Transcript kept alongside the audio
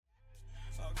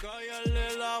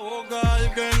Cállale la boca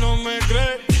al que no me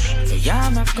cree. Ya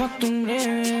me acostumbré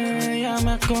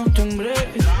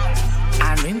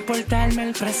a no importarme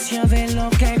el precio de lo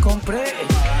que compré.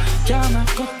 Ya me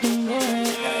acostumbré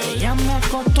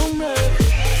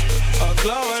A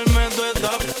clavarme tu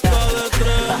esta puta de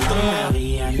tres.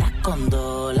 Todavía la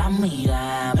condo, la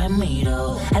mira, me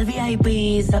miro. El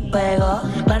VIP se pegó,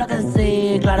 claro que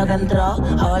sí, claro que entró.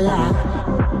 Hola,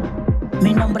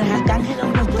 mi nombre es Arcángel,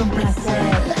 un gusto, un placer.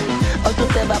 Hoy tú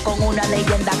te vas con una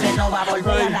leyenda que no va a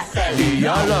volver a nacer. Y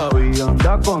ya la vi,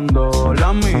 anda con dos, la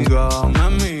amiga me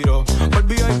mira.